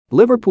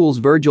Liverpool's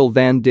Virgil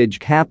van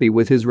Dijk happy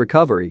with his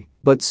recovery,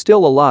 but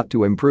still a lot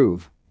to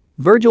improve.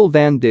 Virgil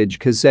van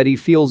Dijk has said he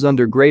feels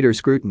under greater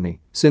scrutiny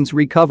since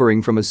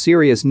recovering from a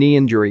serious knee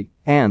injury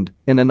and,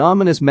 in an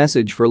ominous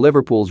message for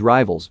Liverpool's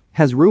rivals,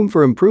 has room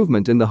for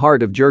improvement in the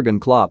heart of Jurgen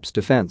Klopp's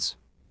defense.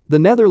 The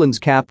Netherlands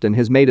captain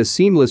has made a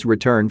seamless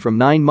return from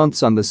 9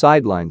 months on the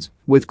sidelines,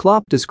 with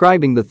Klopp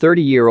describing the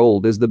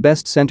 30-year-old as the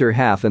best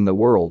centre-half in the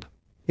world.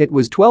 It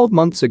was 12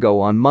 months ago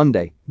on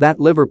Monday that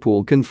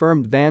Liverpool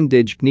confirmed Van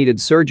Dijk needed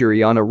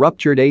surgery on a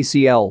ruptured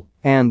ACL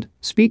and,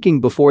 speaking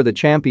before the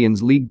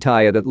Champions League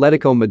tie at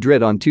Atletico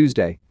Madrid on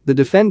Tuesday, the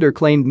defender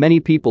claimed many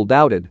people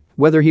doubted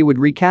whether he would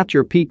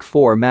recapture peak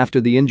form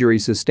after the injury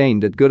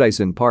sustained at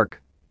Goodison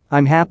Park.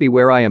 "I'm happy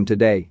where I am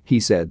today," he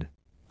said.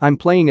 "I'm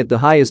playing at the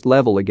highest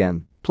level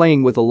again,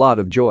 playing with a lot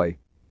of joy.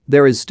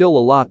 There is still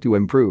a lot to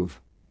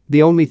improve.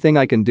 The only thing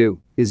I can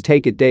do is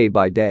take it day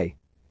by day.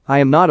 I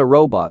am not a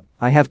robot,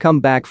 I have come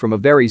back from a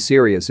very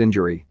serious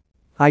injury.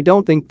 I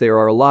don't think there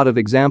are a lot of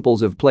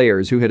examples of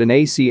players who had an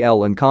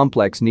ACL and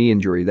complex knee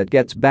injury that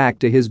gets back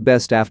to his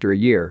best after a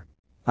year.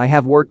 I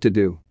have work to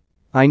do.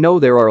 I know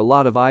there are a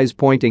lot of eyes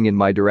pointing in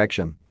my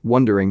direction,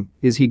 wondering,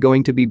 is he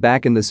going to be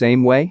back in the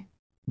same way?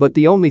 But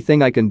the only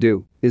thing I can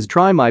do is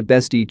try my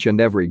best each and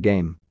every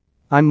game.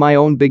 I'm my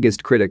own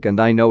biggest critic and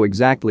I know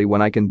exactly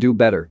when I can do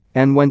better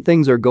and when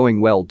things are going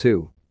well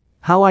too.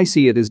 How I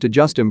see it is to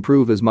just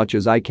improve as much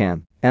as I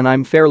can, and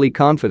I'm fairly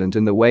confident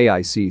in the way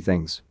I see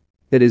things.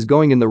 It is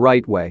going in the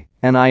right way,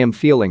 and I am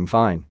feeling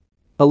fine."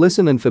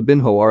 Alisson and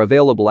Fabinho are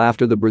available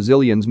after the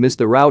Brazilians missed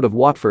the rout of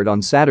Watford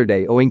on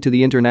Saturday owing to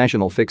the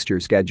international fixture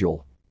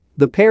schedule.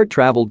 The pair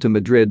traveled to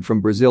Madrid from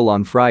Brazil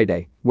on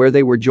Friday, where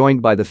they were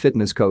joined by the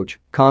fitness coach,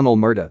 Conal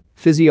Murta,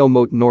 physio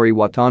Motonori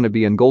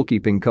Watanabe and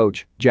goalkeeping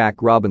coach,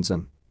 Jack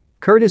Robinson.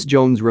 Curtis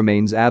Jones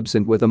remains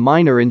absent with a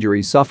minor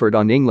injury suffered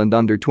on England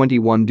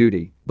under-21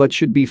 duty, but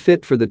should be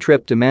fit for the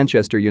trip to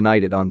Manchester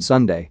United on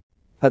Sunday.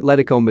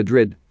 Atletico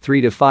Madrid,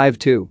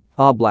 3-5-2,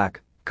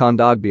 Oblak,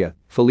 Kondogbia,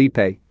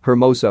 Felipe,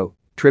 Hermoso,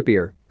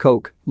 Trippier,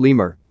 Koch,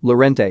 Lemar,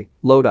 Llorente,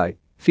 Lodi,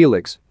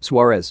 Felix,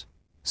 Suarez.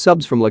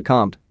 Subs from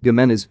Lecomte,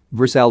 Gimenez,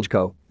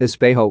 Versalgco,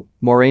 Espejo,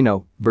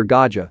 Moreno,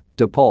 Vergaja,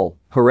 De Paul,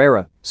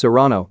 Herrera,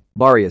 Serrano,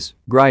 Barrios,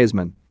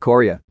 Griezmann,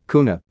 Coria,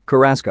 Cunha,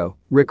 Carrasco,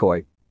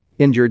 Ricoy.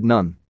 Injured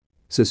none.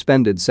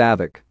 Suspended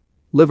Savic.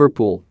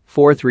 Liverpool,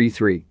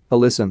 4-3-3,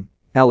 Alisson,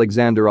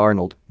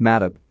 Alexander-Arnold,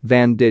 Matip,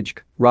 Van Dijk,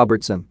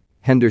 Robertson,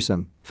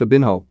 Henderson,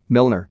 Fabinho,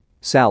 Milner,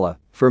 Salah,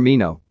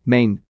 Firmino,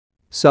 Maine.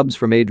 Subs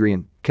from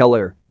Adrian,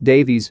 Keller,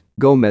 Davies,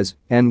 Gomez,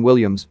 N.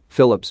 Williams,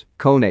 Phillips,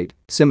 Konate,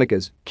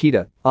 Tsimikas,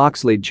 Keita,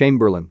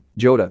 Oxlade-Chamberlain,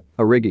 Jota,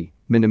 Origi,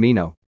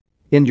 Minamino.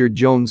 Injured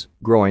Jones,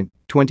 groin,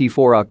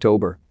 24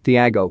 October,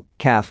 Thiago,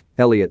 calf,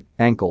 Elliott,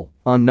 ankle,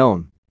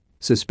 unknown.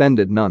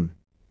 Suspended none.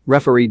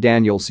 Referee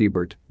Daniel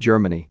Siebert,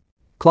 Germany.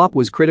 Klopp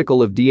was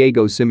critical of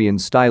Diego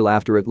Simeone's style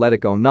after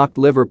Atletico knocked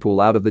Liverpool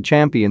out of the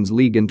Champions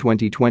League in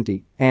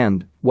 2020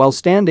 and, while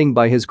standing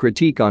by his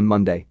critique on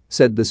Monday,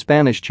 said the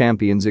Spanish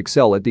champions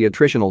excel at the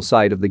attritional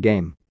side of the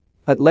game.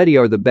 "Atleti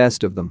are the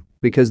best of them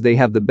because they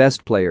have the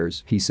best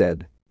players," he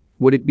said.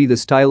 "Would it be the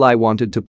style I wanted to